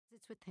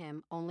Visits with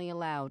him only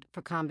allowed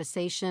for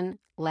conversation,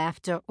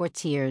 laughter, or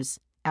tears,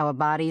 our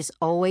bodies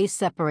always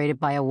separated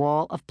by a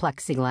wall of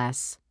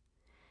plexiglass.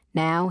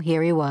 Now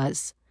here he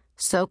was,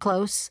 so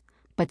close,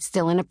 but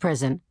still in a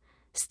prison,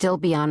 still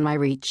beyond my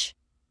reach.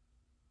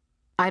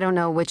 I don't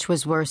know which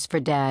was worse for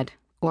Dad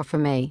or for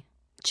me,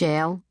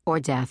 jail or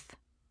death.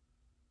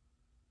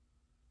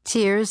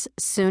 Tears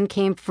soon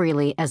came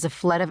freely as a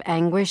flood of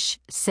anguish,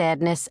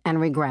 sadness,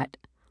 and regret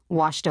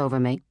washed over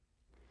me.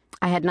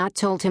 I had not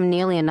told him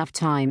nearly enough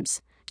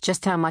times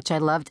just how much I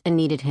loved and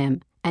needed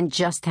him, and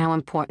just how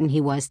important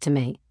he was to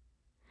me.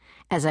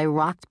 As I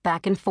rocked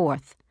back and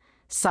forth,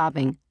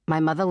 sobbing, my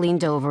mother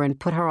leaned over and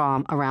put her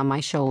arm around my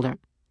shoulder.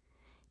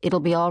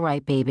 "It'll be all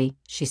right, baby,"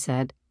 she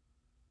said.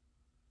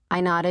 I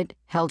nodded,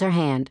 held her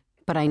hand,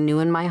 but I knew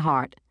in my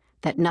heart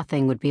that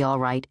nothing would be all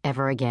right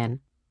ever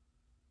again.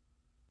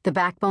 The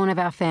backbone of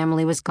our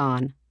family was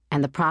gone,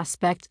 and the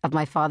prospect of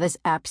my father's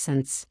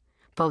absence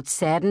both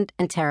saddened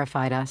and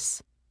terrified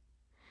us.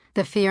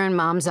 The fear in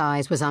Mom's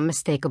eyes was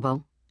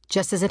unmistakable,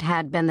 just as it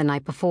had been the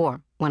night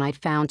before when I'd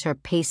found her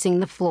pacing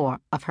the floor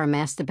of her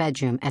master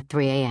bedroom at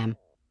 3 a.m.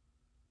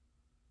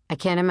 "I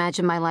can't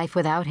imagine my life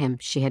without him,"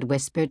 she had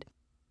whispered.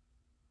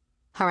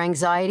 Her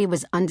anxiety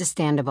was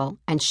understandable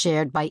and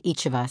shared by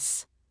each of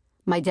us.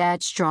 My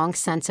dad's strong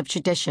sense of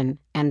tradition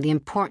and the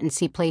importance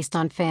he placed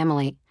on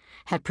family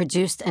had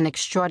produced an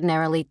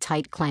extraordinarily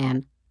tight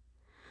clan.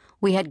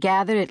 We had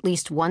gathered at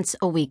least once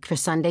a week for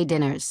Sunday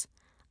dinners,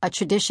 a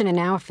tradition in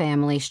our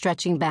family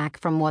stretching back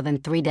for more than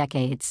 3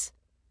 decades.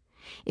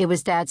 It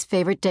was Dad's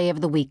favorite day of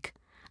the week,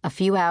 a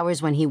few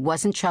hours when he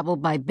wasn't troubled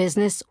by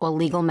business or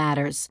legal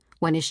matters,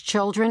 when his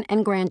children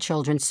and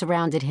grandchildren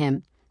surrounded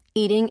him,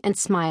 eating and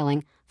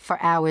smiling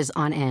for hours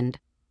on end.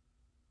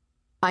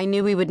 I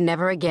knew we would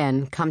never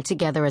again come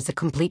together as a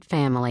complete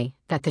family,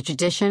 that the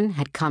tradition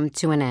had come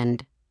to an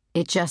end.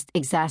 It just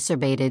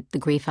exacerbated the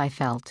grief I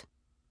felt.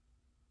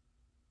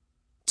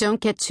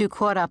 "Don't get too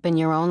caught up in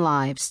your own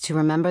lives to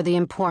remember the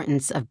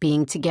importance of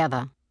being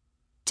together,"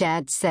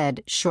 Dad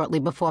said shortly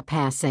before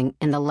passing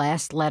in the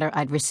last letter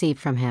I'd received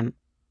from him.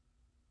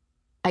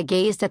 I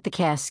gazed at the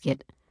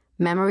casket,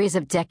 memories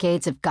of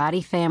decades of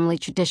Gotti family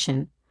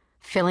tradition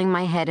filling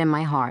my head and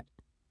my heart.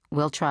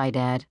 "We'll try,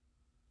 Dad."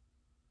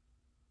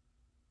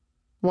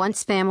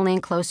 Once family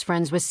and close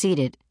friends were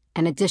seated,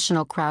 an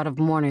additional crowd of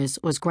mourners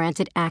was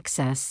granted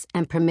access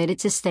and permitted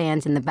to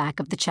stand in the back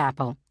of the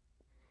chapel.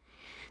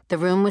 The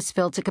room was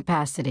filled to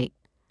capacity.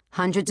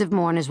 Hundreds of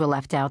mourners were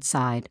left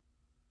outside.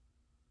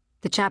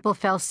 The chapel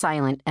fell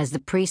silent as the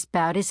priest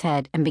bowed his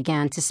head and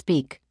began to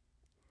speak.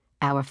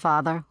 "Our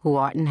Father, who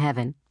art in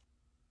heaven."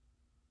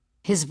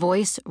 His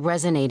voice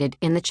resonated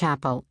in the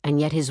chapel, and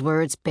yet his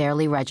words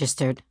barely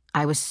registered.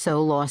 I was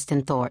so lost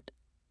in thought.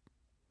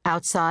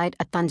 Outside,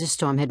 a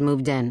thunderstorm had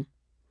moved in.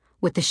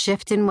 With the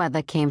shift in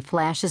weather came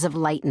flashes of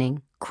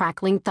lightning,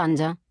 crackling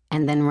thunder,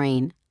 and then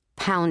rain,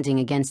 pounding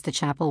against the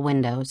chapel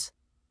windows.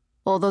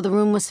 Although the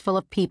room was full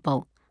of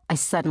people, I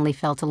suddenly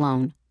felt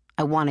alone.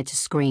 I wanted to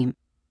scream.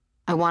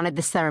 I wanted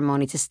the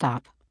ceremony to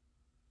stop.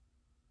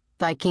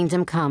 "Thy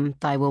kingdom come,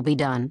 thy will be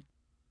done."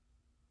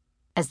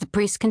 As the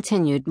priest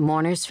continued,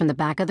 mourners from the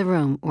back of the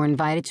room were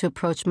invited to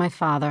approach my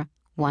father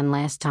one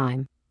last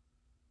time.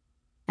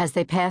 As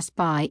they passed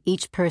by,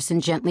 each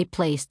person gently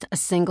placed a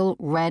single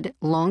red,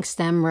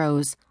 long-stem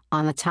rose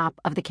on the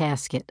top of the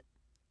casket.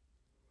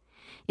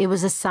 It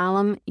was a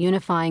solemn,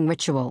 unifying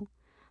ritual,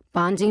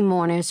 bonding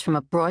mourners from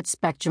a broad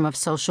spectrum of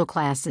social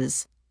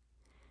classes.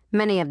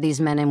 Many of these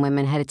men and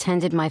women had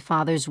attended my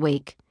father's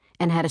wake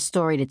and had a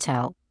story to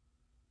tell.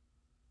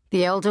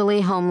 The elderly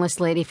homeless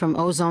lady from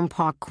Ozone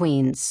Park,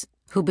 Queens,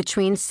 who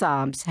between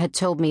sobs had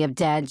told me of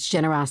Dad's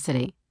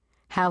generosity,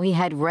 how he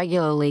had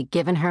regularly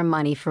given her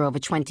money for over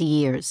 20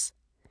 years.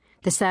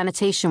 The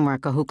sanitation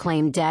worker who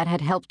claimed Dad had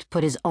helped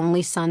put his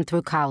only son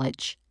through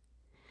college.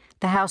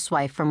 The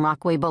housewife from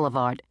Rockaway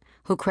Boulevard,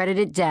 who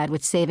credited Dad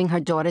with saving her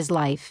daughter's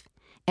life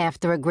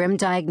after a grim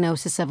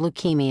diagnosis of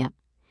leukemia.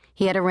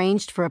 He had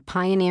arranged for a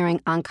pioneering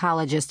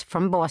oncologist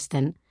from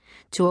Boston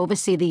to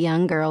oversee the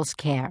young girl's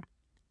care.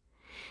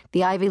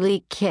 The Ivy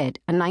League kid,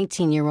 a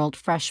 19-year-old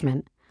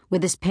freshman,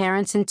 with his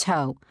parents in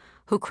tow,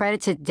 who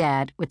credited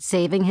Dad with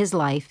saving his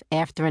life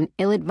after an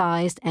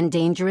ill-advised and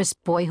dangerous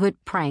boyhood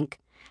prank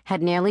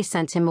had nearly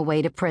sent him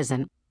away to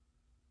prison.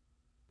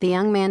 The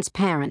young man's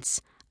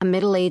parents, a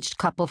middle-aged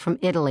couple from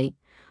Italy,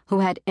 who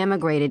had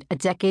emigrated a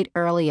decade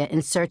earlier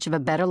in search of a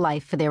better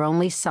life for their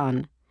only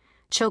son,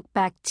 choked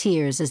back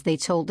tears as they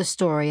told the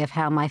story of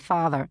how my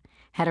father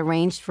had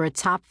arranged for a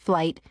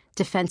top-flight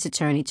defense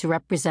attorney to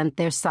represent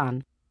their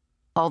son,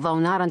 although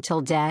not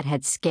until Dad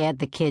had scared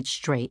the kid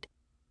straight.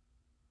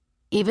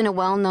 Even a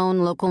well-known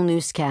local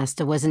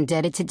newscaster was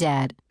indebted to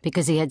Dad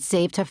because he had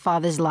saved her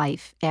father's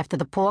life after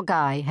the poor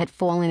guy had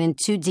fallen in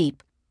too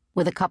deep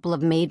with a couple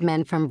of made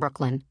men from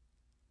Brooklyn.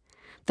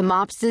 The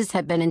mobsters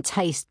had been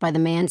enticed by the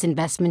man's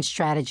investment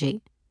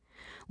strategy,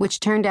 which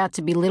turned out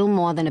to be little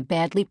more than a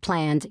badly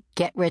planned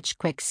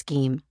get-rich-quick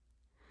scheme.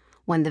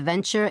 When the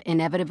venture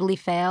inevitably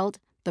failed,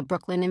 the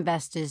Brooklyn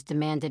investors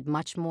demanded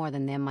much more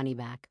than their money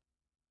back.